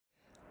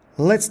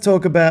Let's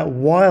talk about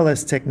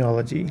wireless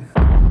technology.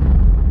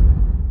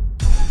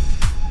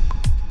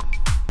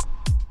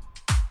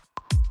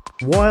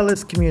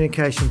 Wireless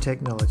communication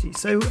technology.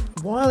 So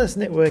wireless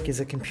network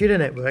is a computer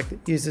network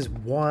that uses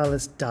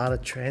wireless data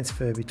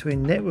transfer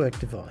between network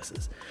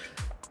devices.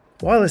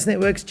 Wireless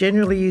networks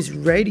generally use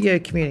radio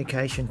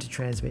communication to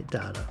transmit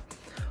data.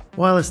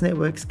 Wireless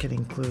networks can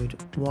include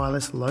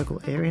wireless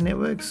local area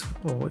networks,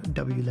 or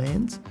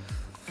WLANs,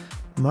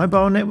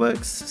 mobile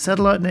networks,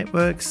 satellite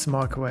networks,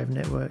 microwave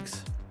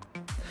networks.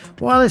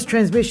 Wireless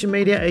transmission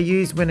media are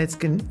used when it's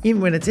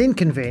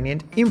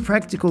inconvenient,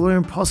 impractical or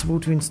impossible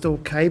to install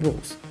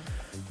cables.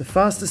 The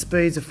faster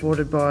speeds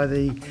afforded by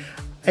the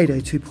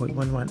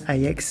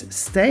 802.11ax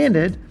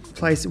standard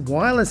place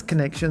wireless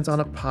connections on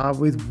a par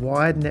with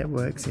wired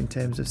networks in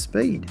terms of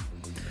speed.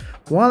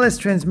 Wireless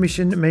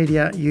transmission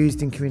media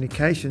used in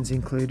communications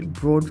include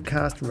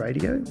broadcast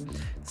radio,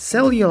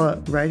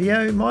 cellular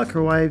radio,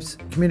 microwaves,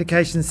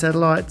 communication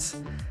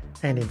satellites,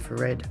 and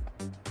infrared.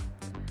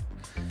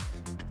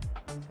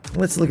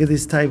 Let's look at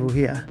this table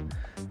here.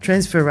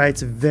 Transfer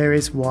rates of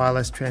various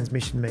wireless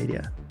transmission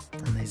media.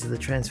 And these are the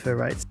transfer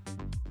rates.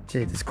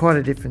 Gee, there's quite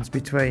a difference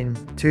between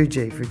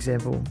 2G, for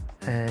example,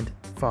 and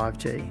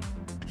 5G.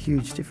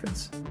 Huge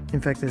difference.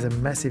 In fact, there's a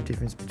massive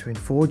difference between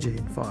 4G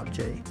and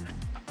 5G.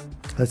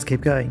 Let's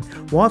keep going.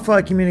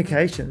 Wi-Fi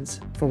communications.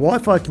 For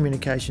Wi-Fi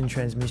communication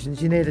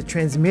transmissions, you need a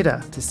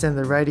transmitter to send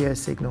the radio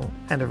signal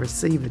and a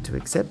receiver to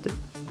accept it.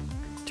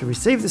 To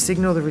receive the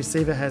signal, the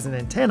receiver has an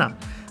antenna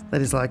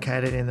that is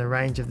located in the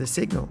range of the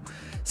signal.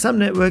 Some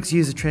networks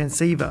use a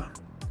transceiver,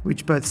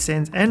 which both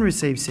sends and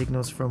receives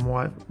signals from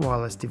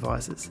wireless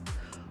devices.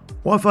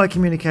 Wi-Fi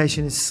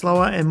communication is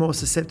slower and more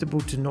susceptible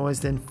to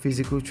noise than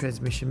physical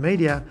transmission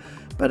media,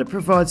 but it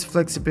provides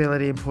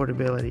flexibility and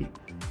portability.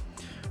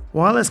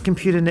 Wireless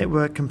computer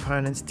network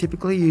components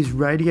typically use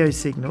radio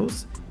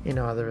signals in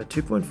either a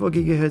 2.4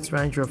 GHz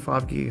range or a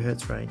 5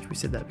 GHz range. We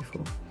said that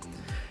before.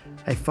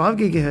 A 5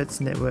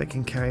 GHz network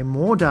can carry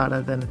more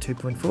data than a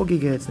 2.4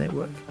 GHz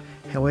network.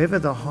 However,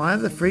 the higher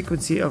the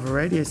frequency of a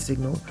radio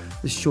signal,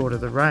 the shorter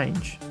the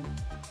range.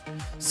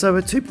 So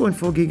a 2.4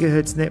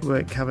 GHz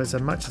network covers a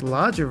much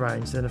larger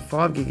range than a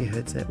 5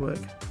 GHz network,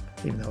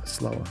 even though it's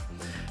slower.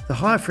 The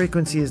higher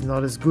frequency is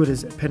not as good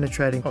as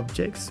penetrating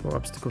objects or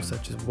obstacles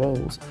such as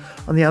walls.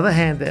 On the other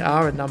hand, there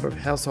are a number of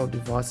household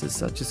devices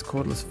such as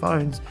cordless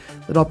phones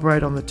that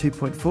operate on the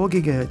 2.4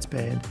 GHz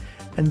band,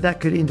 and that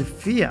could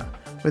interfere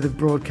with a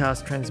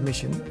broadcast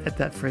transmission at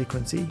that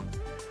frequency.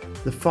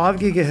 The 5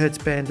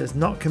 GHz band does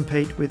not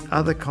compete with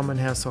other common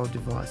household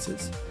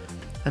devices.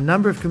 A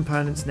number of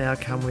components now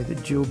come with a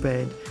dual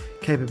band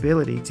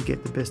capability to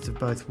get the best of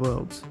both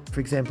worlds. For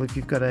example, if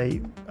you've got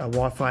a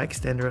Wi-Fi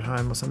extender at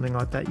home or something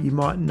like that, you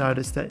might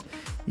notice that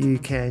you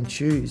can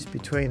choose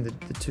between the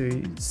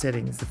two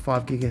settings, the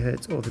 5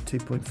 GHz or the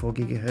 2.4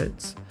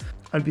 GHz.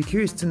 I'd be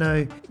curious to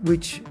know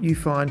which you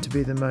find to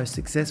be the most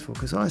successful,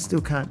 because I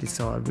still can't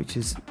decide which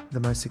is the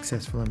most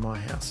successful in my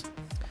house.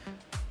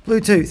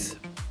 Bluetooth.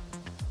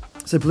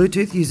 So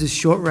Bluetooth uses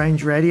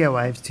short-range radio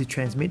waves to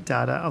transmit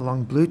data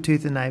along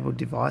Bluetooth-enabled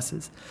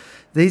devices.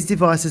 These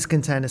devices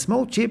contain a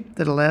small chip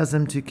that allows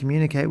them to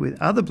communicate with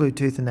other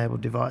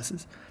Bluetooth-enabled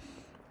devices.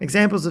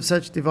 Examples of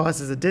such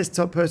devices are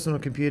desktop personal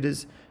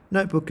computers,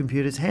 notebook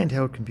computers,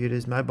 handheld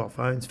computers, mobile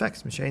phones,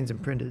 fax machines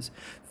and printers.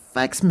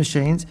 Fax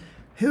machines?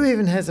 Who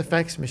even has a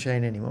fax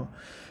machine anymore?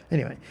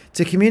 Anyway,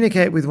 to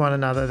communicate with one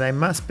another, they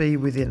must be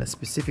within a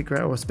specific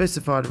or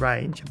specified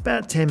range,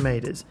 about 10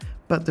 metres,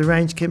 but the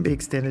range can be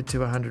extended to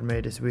 100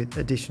 metres with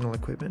additional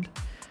equipment.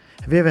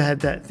 Have you ever had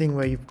that thing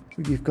where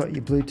you've got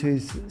your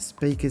Bluetooth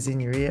speakers in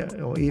your ear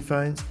or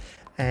earphones,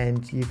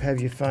 and you have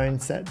your phone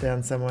sat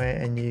down somewhere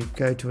and you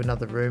go to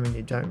another room and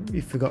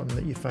you've forgotten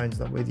that your phone's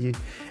not with you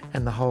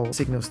and the whole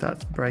signal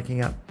starts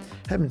breaking up?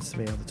 Happens to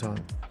me all the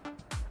time.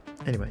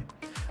 Anyway,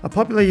 a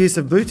popular use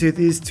of Bluetooth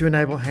is to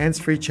enable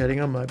hands-free chatting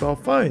on mobile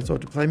phones or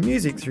to play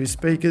music through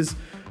speakers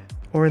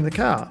or in the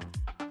car.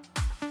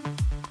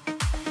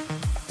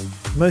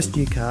 Most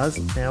new cars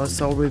now are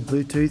sold with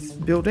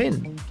Bluetooth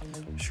built-in.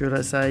 Should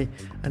I say,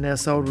 are now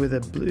sold with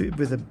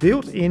a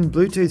built-in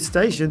Bluetooth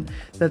station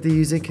that the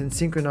user can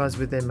synchronize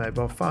with their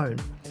mobile phone.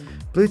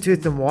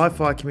 Bluetooth and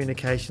Wi-Fi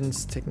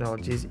communications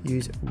technologies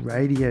use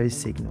radio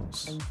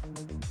signals.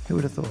 Who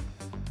would have thought?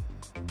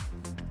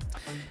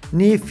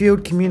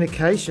 Near-field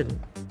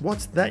communication.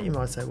 What's that, you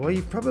might say? Well,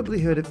 you've probably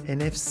heard of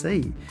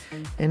NFC.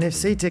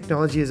 NFC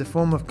technology is a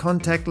form of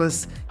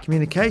contactless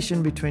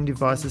communication between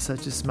devices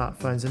such as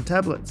smartphones and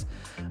tablets.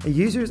 A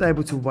user is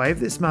able to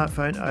wave their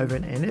smartphone over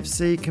an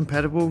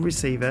NFC-compatible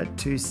receiver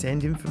to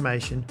send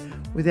information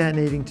without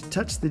needing to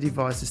touch the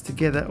devices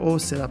together or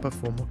set up a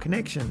formal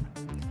connection.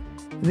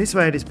 In this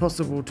way, it is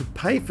possible to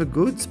pay for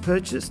goods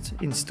purchased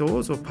in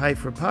stores or pay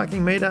for a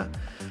parking meter.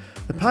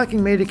 The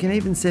parking meter can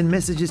even send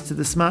messages to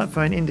the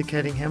smartphone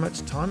indicating how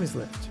much time is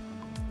left.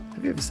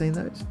 Have you ever seen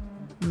those?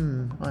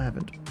 I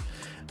haven't.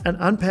 An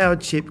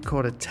unpowered chip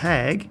called a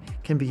tag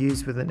can be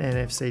used with an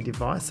NFC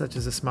device such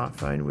as a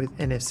smartphone with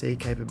NFC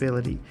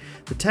capability.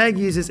 The tag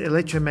uses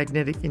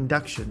electromagnetic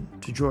induction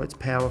to draw its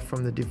power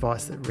from the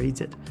device that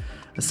reads it.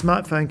 A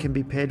smartphone can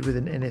be paired with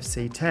an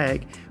NFC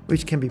tag,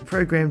 which can be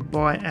programmed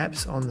by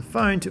apps on the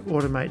phone to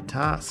automate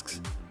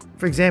tasks.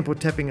 For example,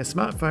 tapping a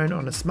smartphone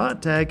on a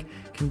smart tag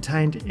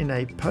contained in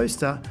a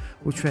poster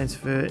will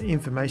transfer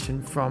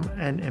information from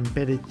an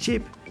embedded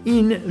chip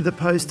in the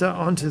poster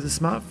onto the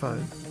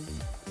smartphone.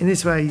 In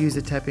this way, a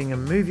user tapping a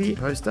movie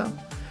poster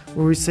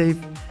will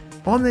receive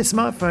on their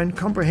smartphone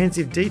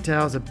comprehensive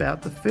details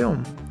about the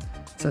film,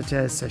 such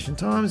as session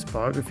times,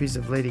 biographies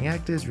of leading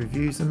actors,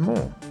 reviews, and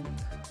more.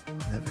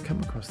 I've never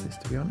come across this,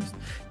 to be honest.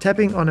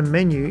 Tapping on a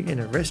menu in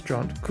a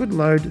restaurant could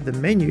load the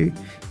menu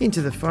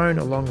into the phone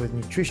along with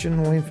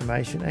nutritional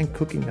information and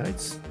cooking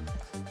notes,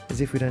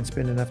 as if we don't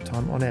spend enough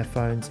time on our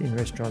phones in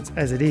restaurants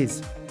as it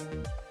is.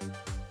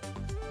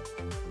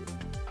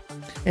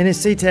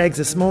 NFC tags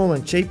are small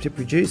and cheap to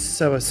produce,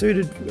 so are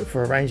suited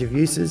for a range of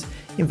uses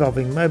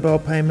involving mobile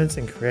payments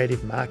and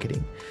creative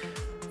marketing.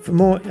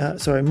 More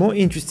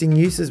interesting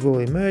uses will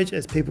emerge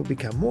as people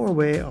become more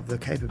aware of the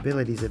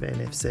capabilities of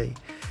NFC.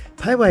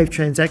 PayWave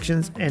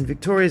transactions and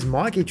Victoria's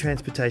Myki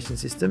transportation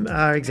system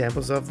are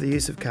examples of the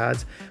use of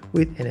cards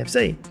with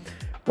NFC.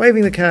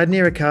 Waving the card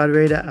near a card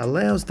reader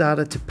allows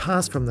data to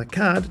pass from the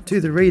card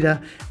to the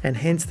reader, and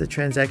hence the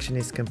transaction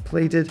is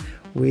completed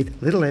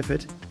with little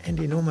effort and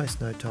in almost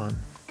no time.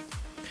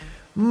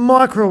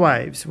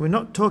 Microwaves. We're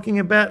not talking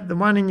about the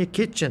one in your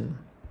kitchen.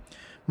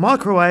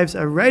 Microwaves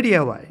are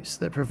radio waves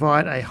that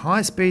provide a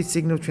high-speed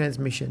signal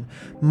transmission.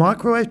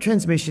 Microwave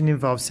transmission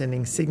involves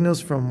sending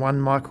signals from one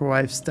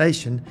microwave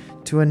station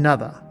to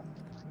another,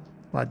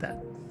 like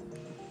that.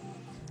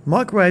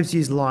 Microwaves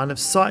use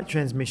line-of-sight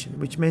transmission,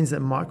 which means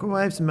that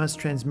microwaves must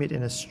transmit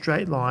in a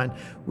straight line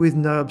with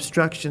no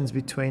obstructions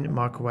between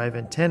microwave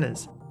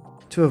antennas.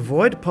 To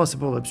avoid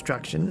possible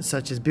obstruction,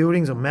 such as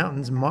buildings or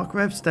mountains,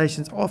 microwave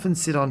stations often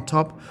sit on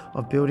top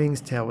of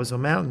buildings, towers, or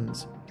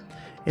mountains.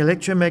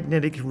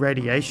 Electromagnetic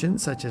radiation,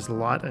 such as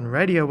light and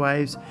radio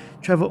waves,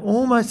 travel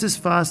almost as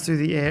fast through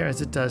the air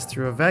as it does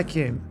through a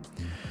vacuum.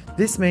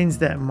 This means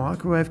that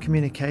microwave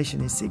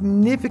communication is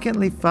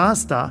significantly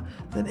faster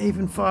than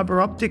even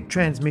fibre optic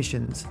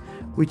transmissions,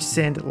 which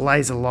send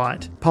laser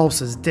light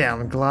pulses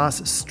down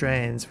glass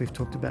strands we've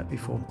talked about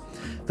before.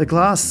 The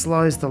glass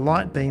slows the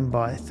light beam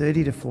by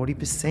 30 to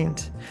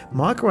 40%.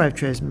 Microwave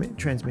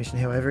transmission,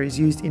 however, is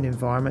used in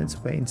environments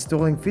where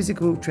installing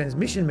physical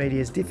transmission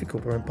media is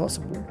difficult or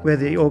impossible, where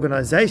the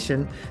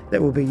organisation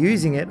that will be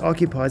using it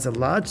occupies a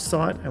large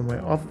site and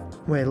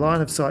where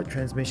line-of-sight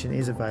transmission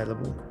is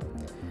available.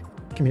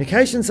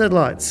 Communication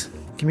satellites.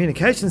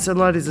 Communication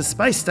satellite is a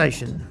space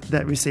station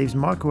that receives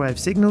microwave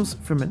signals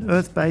from an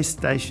Earth-based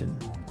station.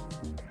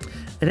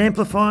 It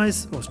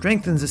amplifies or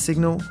strengthens a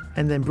signal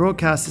and then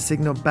broadcasts the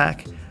signal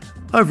back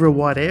over a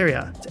wide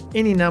area to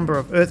any number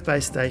of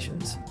Earth-based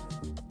stations.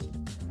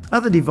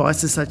 Other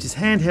devices such as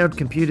handheld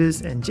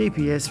computers and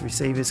GPS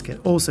receivers can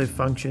also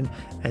function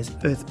as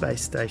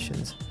Earth-based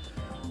stations.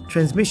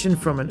 Transmission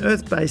from an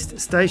Earth-based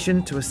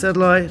station to a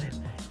satellite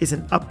is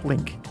an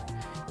uplink.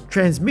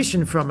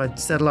 Transmission from a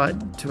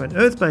satellite to an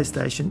Earth-based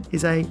station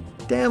is a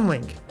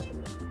downlink.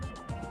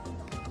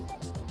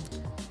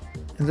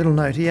 A little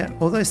note here,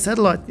 although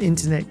satellite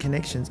internet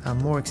connections are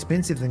more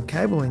expensive than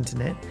cable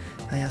internet,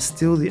 they are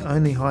still the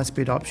only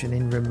high-speed option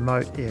in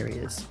remote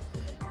areas.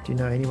 Do you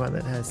know anyone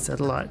that has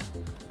satellite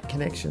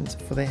connections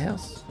for their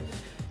house?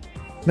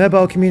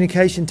 Mobile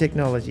communication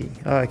technology.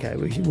 Okay,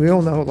 we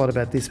all know a lot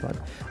about this one.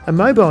 A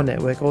mobile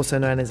network, also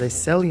known as a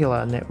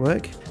cellular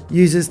network,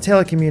 uses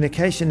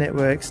telecommunication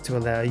networks to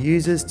allow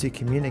users to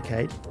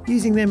communicate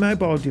using their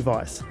mobile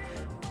device.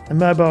 A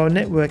mobile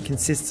network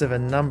consists of a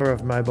number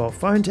of mobile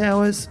phone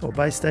towers or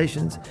base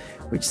stations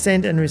which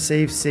send and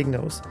receive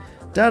signals.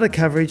 Data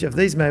coverage of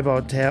these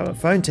mobile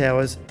phone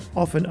towers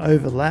often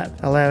overlap,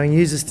 allowing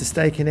users to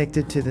stay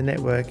connected to the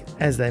network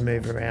as they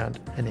move around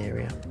an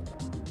area.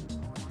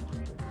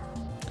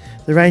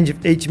 The range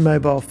of each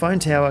mobile phone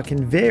tower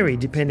can vary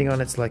depending on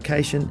its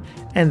location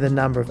and the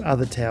number of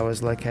other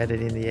towers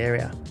located in the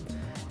area.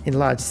 In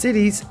large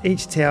cities,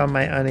 each tower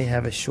may only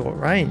have a short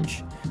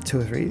range, 2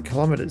 or 3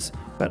 kilometres,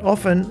 but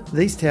often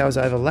these towers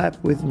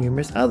overlap with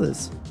numerous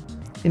others.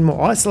 In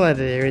more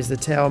isolated areas, the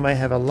tower may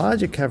have a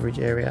larger coverage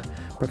area,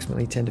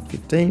 approximately 10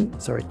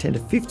 to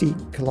 50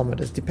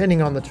 kilometres,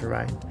 depending on the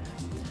terrain.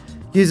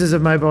 Users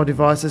of mobile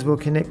devices will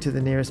connect to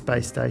the nearest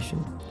base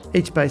station.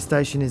 Each base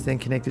station is then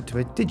connected to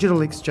a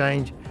digital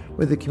exchange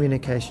where the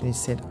communication is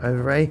sent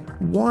over a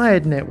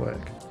wired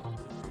network.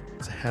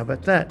 So how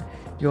about that?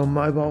 Your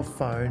mobile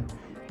phone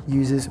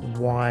uses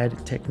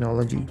wired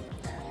technology.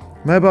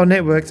 Mobile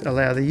networks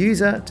allow the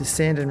user to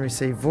send and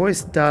receive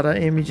voice, data,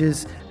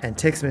 images, and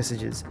text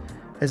messages.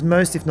 As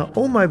most, if not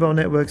all, mobile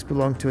networks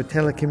belong to a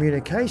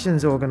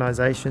telecommunications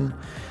organisation,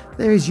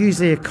 there is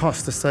usually a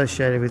cost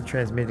associated with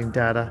transmitting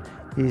data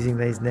using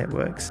these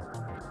networks.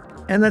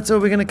 And that's all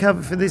we're going to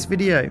cover for this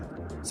video.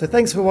 So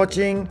thanks for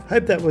watching.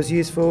 Hope that was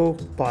useful.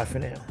 Bye for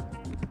now.